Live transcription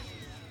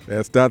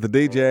That's Dr.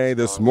 DJ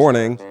this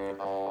morning.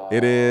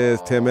 It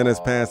is 10 minutes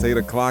past 8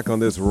 o'clock on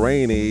this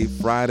rainy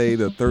Friday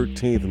the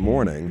 13th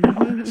morning.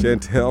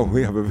 Chantel,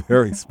 we have a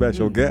very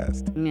special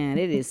guest. Man,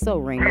 it is so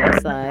rainy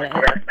outside.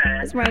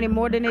 It's raining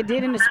more than it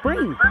did in the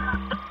spring,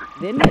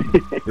 didn't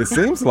it? It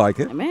seems like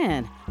it.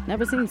 Man,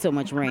 never seen so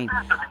much rain.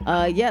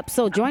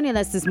 So joining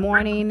us this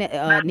morning,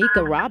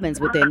 Anika Robbins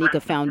with the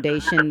Anika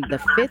Foundation. The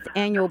 5th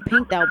annual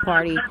Pinked Out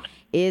Party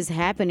is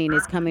happening.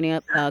 It's coming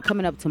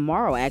up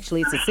tomorrow,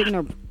 actually. It's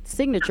a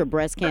signature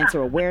breast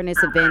cancer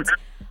awareness event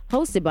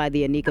hosted by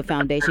the Anika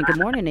Foundation. Good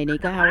morning,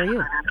 Anika. How are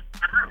you?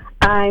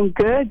 I'm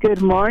good.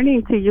 Good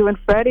morning to you and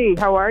Freddie.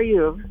 How are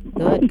you?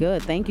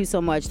 Good. Thank you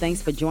so much.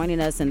 Thanks for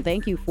joining us, and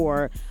thank you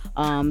for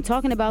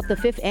talking about the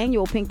 5th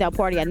annual Pinked Out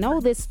Party. I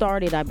know this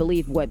started, I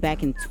believe,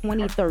 back in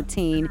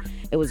 2013.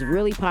 It was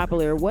really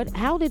popular.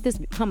 How did this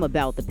come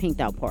about, the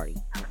Pinked Out Party?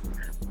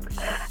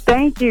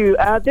 Thank you.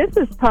 This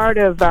is part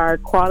of our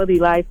Quality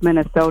Life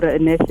Minnesota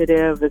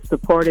initiative. It's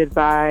supported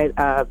by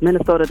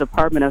Minnesota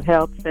Department of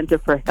Health Center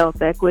for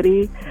Health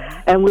Equity.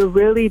 And we're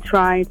really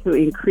trying to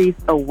increase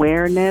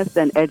awareness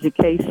and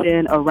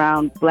education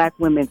around Black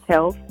women's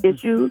health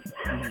issues.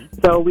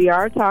 So we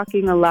are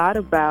talking a lot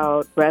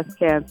about breast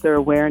cancer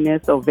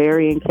awareness,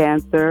 ovarian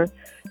cancer,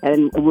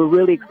 and we're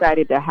really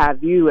excited to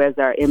have you as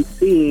our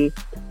MC.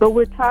 But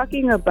we're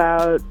talking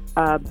about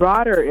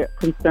broader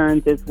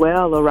concerns as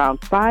well around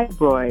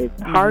fibroids,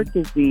 heart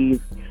disease,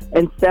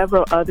 and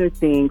several other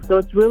things. So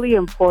it's really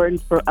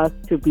important for us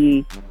to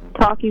be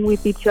talking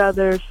with each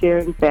other,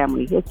 sharing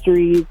family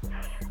histories,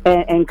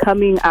 and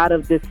coming out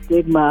of this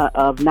stigma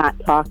of not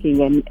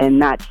talking and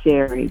not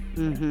sharing.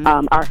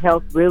 Our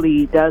health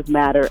really does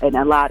matter, and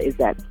a lot is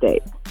at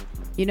stake.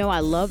 You know, I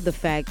love the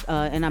fact,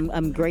 and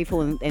I'm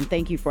grateful and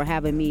thank you for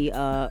having me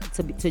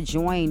to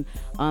join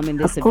in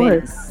this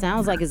event.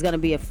 Sounds like it's going to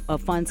be a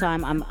fun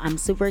time. I'm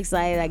super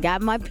excited. I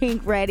got my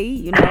pink ready.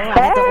 You know, I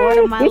had to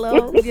order my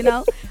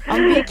little,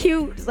 I'm being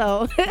cute.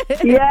 So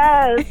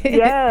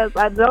yes,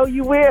 I know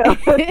you will.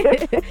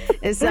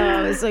 And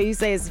so you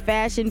say it's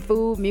fashion,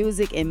 food,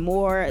 music, and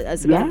more.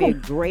 It's going to be a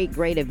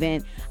great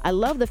event. I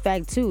love the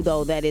fact too,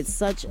 though, that it's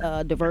such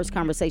a diverse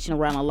conversation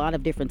around a lot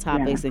of different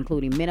topics,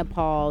 including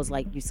menopause,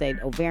 like you said,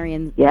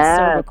 ovarian,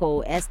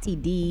 cervical,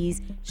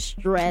 STDs,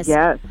 stress.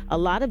 A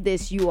lot of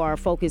this you are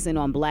focusing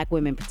on Black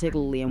women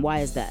particularly, and why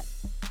is that?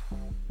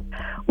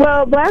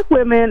 Well, Black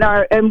women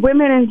and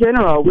women in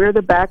general, we're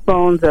the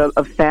backbones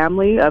of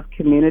family, of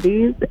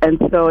communities,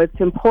 and so it's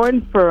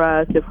important for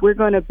us, if we're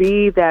going to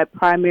be that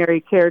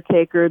primary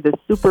caretaker, the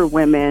super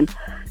women,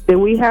 then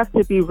we have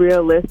to be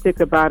realistic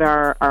about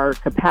our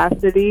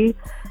capacity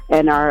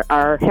and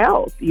our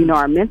health,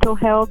 our mental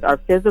health, our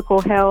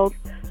physical health.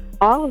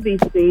 All of these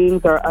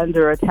things are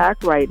under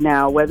attack right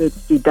now, whether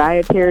it's through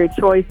dietary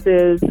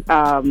choices,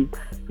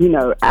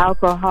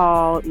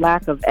 alcohol,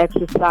 lack of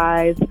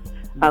exercise,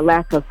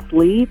 lack of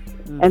sleep.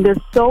 And there's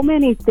so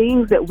many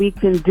things that we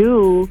can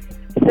do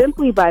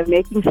simply by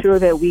making sure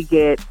that we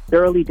get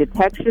early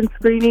detection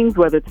screenings,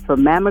 whether it's for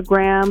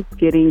mammograms,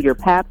 getting your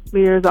pap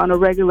smears on a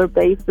regular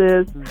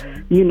basis,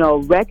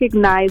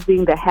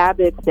 recognizing the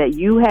habits that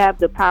you have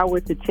the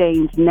power to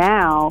change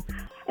now,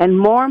 and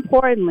more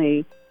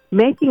importantly,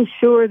 making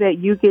sure that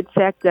you get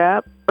checked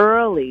up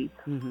early,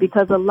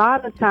 because a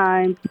lot of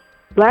times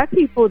Black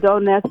people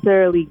don't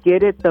necessarily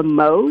get it the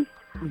most,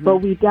 but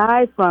we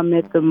die from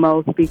it the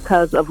most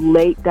because of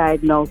late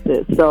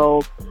diagnosis.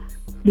 So,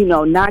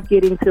 not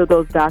getting to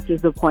those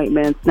doctor's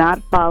appointments,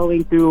 not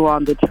following through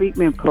on the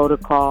treatment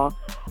protocol.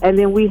 And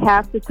then we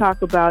have to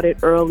talk about it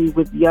early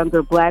with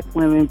younger Black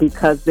women,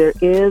 because there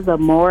is a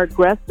more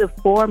aggressive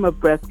form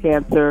of breast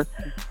cancer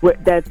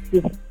that's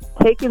just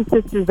taking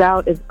sisters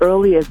out as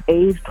early as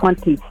age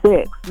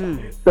 26.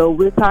 So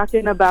we're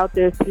talking about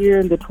this here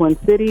in the Twin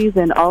Cities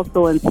and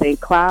also in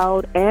St.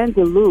 Cloud and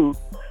Duluth.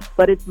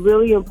 But it's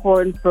really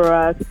important for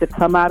us to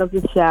come out of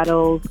the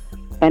shadows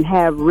and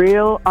have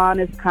real,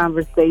 honest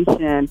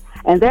conversation.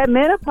 And that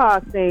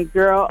menopause thing,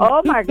 girl,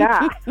 oh my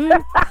God.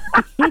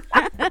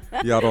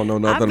 Y'all don't know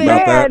nothing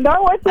about that?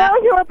 No one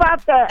tells you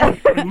about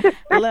that.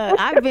 Look,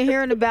 I've been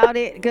hearing about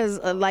it because,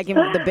 like, in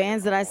the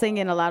bands that I sing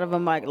in, a lot of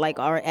them are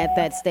at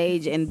that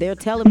stage, and they're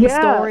telling me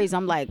stories.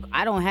 I'm like,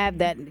 I don't have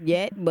that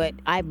yet, but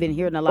I've been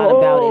hearing a lot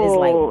about it. It's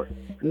like,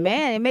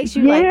 man, it makes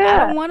you like, I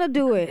don't want to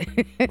do it.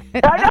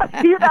 I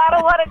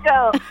don't want to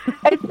go.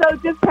 And so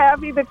just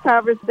having the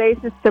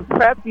conversations to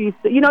prep you.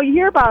 You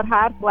hear about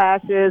hot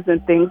flashes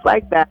and things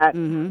like that,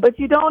 but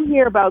you don't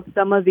hear about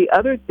some of the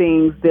other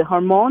things, the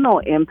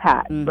hormonal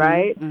impact,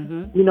 right?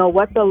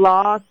 What the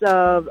loss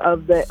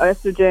of the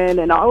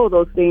estrogen and all of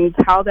those things,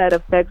 how that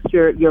affects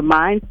your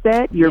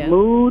mindset, your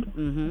mood,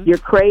 your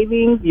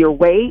cravings, your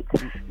weight.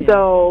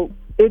 So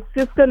it's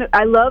just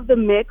I love the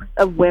mix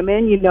of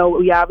women.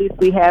 We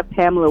obviously have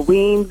Pamela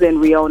Weems and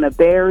Riona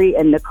Berry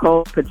and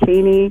Nicole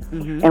Pacini,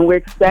 and we're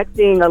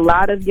expecting a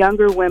lot of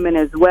younger women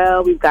as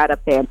well. We've got a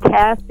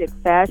fantastic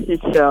fashion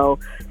show.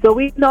 So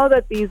we know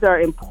that these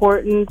are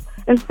important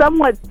and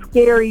somewhat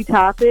scary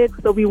topic.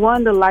 So we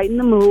wanted to lighten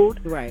the mood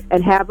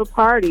and have a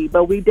party.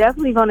 But we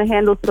definitely going to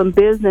handle some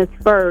business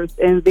first,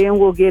 and then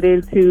we'll get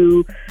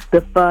into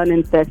the fun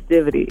and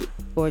festivities.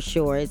 For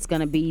sure. It's going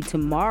to be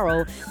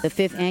tomorrow, the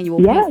 5th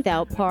annual Pinked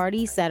Out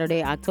Party,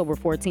 Saturday, October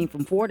 14th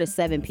from 4 to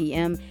 7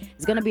 p.m.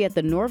 It's going to be at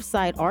the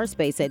Northside Art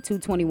Space at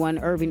 221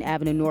 Irving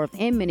Avenue North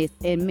in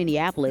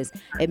Minneapolis.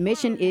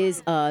 Admission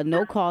is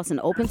no cost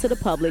and open to the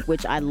public,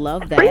 which I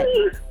love that.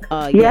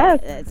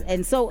 Yes.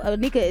 And so,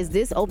 Anika, is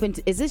this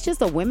is this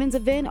just a women's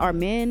event? Are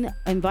men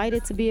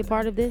invited to be a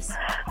part of this?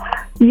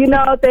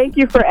 Thank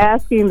you for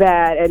asking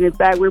that. And in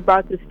fact, we're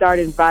about to start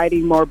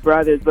inviting more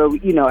brothers. But,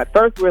 at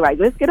first we're like,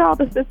 let's get all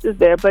the sisters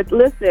there. But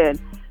listen,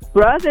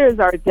 brothers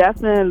are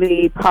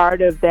definitely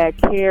part of that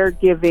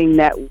caregiving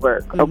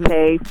network,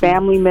 okay?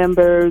 Family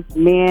members,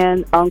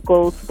 men,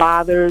 uncles,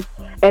 fathers.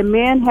 And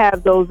men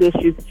have those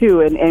issues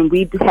too. And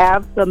we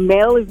have some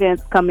male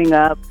events coming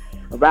up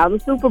around the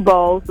Super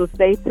Bowl, so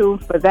stay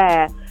tuned for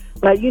that.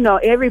 But,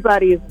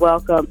 everybody is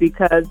welcome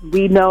because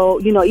we know,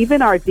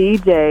 even our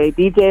DJ,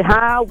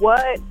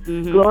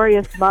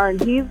 Glorious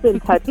Martin, he's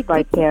been touched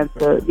by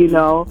cancer,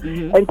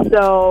 And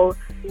so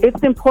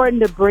it's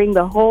important to bring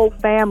the whole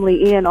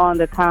family in on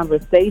the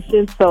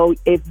conversation. So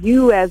if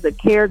you, as a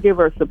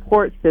caregiver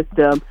support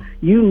system,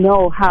 you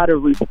know how to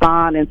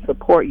respond and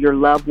support your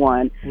loved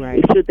one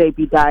should they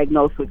be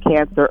diagnosed with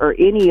cancer or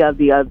any of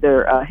the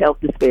other health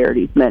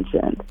disparities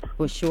mentioned.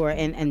 For sure.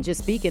 And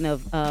just speaking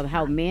of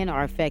how men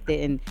are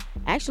affected, and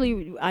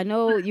actually, I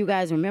know you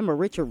guys remember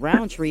Richard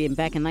Roundtree, and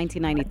back in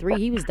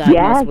 1993, he was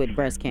diagnosed with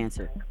breast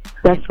cancer.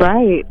 That's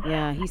right.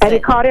 Yeah, and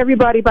it caught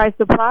everybody by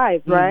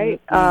surprise,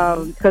 right?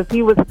 Because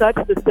he was such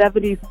the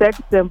 70s sex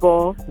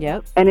symbol.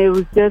 Yep. And it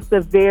was just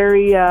a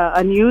very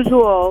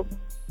unusual.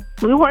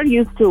 We weren't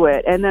used to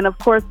it. And then, of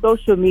course,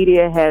 social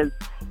media has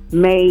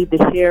made the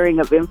sharing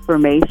of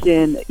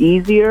information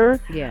easier.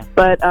 Yeah.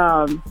 But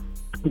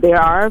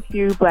there are a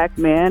few black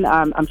men.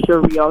 I'm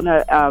sure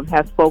Riona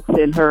has folks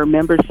in her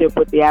membership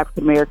with the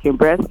African American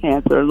Breast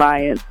Cancer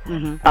Alliance,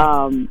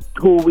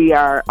 who we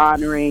are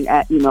honoring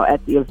at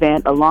the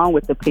event along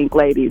with the Pink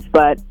Ladies.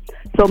 But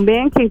so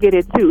men can get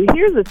it too.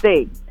 Here's the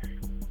thing: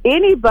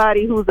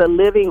 anybody who's a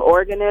living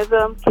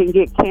organism can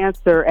get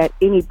cancer at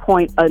any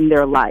point in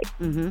their life.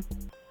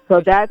 So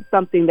that's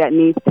something that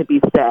needs to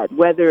be said,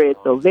 whether it's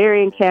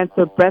ovarian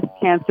cancer, breast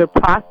cancer,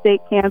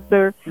 prostate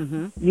cancer,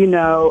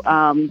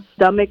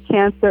 stomach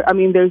cancer. I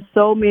mean, there's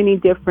so many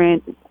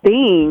different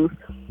things,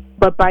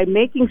 but by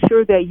making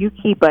sure that you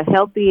keep a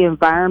healthy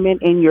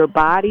environment in your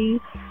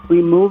body,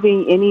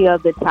 removing any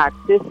of the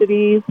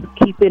toxicities,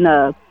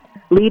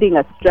 leading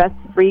a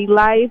stress-free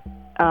life,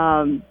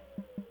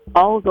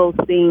 all of those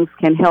things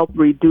can help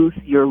reduce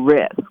your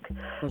risk.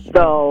 Sure.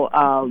 So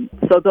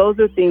those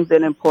are things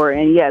that are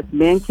important. And yes,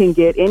 men can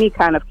get any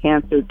kind of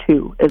cancer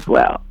too, as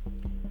well.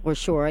 For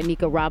sure.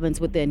 Anika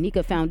Robbins with the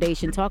Anika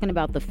Foundation talking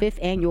about the 5th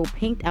annual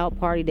Pinked Out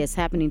Party that's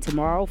happening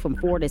tomorrow from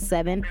 4 to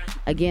 7.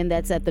 Again,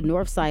 that's at the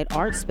Northside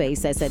Art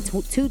Space. That's at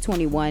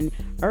 221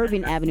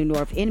 Irving Avenue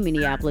North in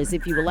Minneapolis.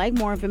 If you would like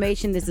more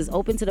information, this is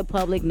open to the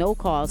public, no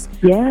cost.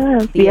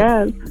 Yes. The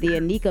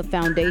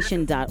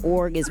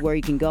AnikaFoundation.org is where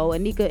you can go.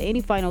 Anika, any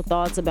final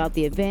thoughts about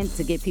the event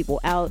to get people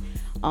out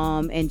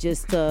and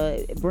just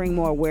to bring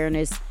more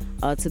awareness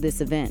to this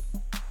event?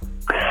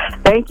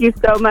 Thank you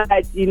so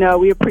much.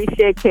 We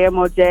appreciate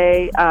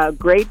KMOJ.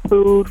 Great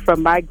food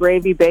from My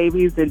Gravy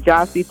Babies and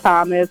Jossie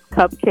Thomas,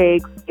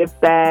 cupcakes,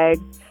 gift bags.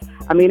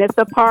 I mean, it's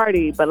a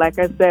party, but like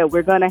I said,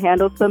 we're going to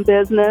handle some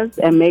business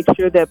and make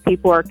sure that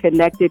people are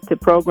connected to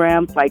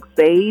programs like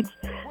SAGE.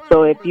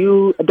 So if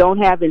you don't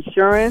have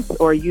insurance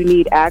or you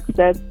need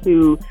access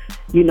to,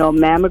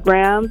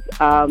 mammograms,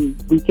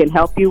 we can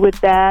help you with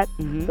that.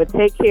 But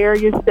take care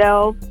of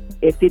yourself.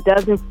 If it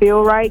doesn't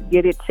feel right,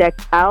 get it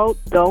checked out.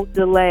 Don't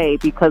delay,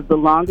 because the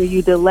longer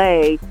you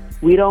delay,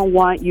 we don't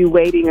want you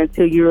waiting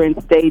until you're in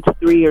stage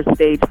 3 or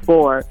stage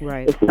 4.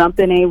 Right. If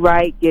something ain't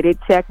right, get it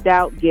checked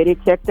out. Get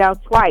it checked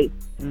out twice.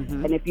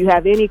 And if you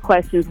have any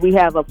questions, we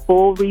have a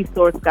full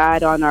resource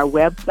guide on our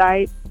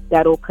website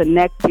that'll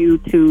connect you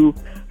to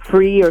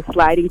free or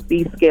sliding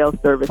fee scale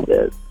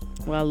services.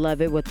 Well, I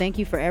love it. Well, thank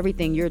you for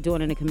everything you're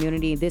doing in the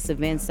community. This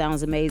event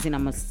sounds amazing.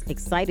 I'm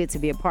excited to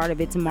be a part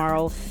of it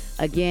tomorrow.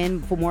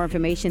 Again, for more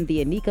information,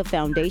 the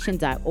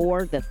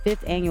AnikaFoundation.org. The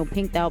 5th annual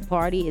Pinked Out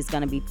Party is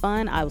going to be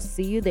fun. I will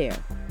see you there.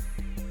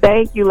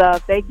 Thank you,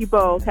 love. Thank you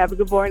both. Have a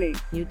good morning.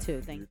 You too. Thank you.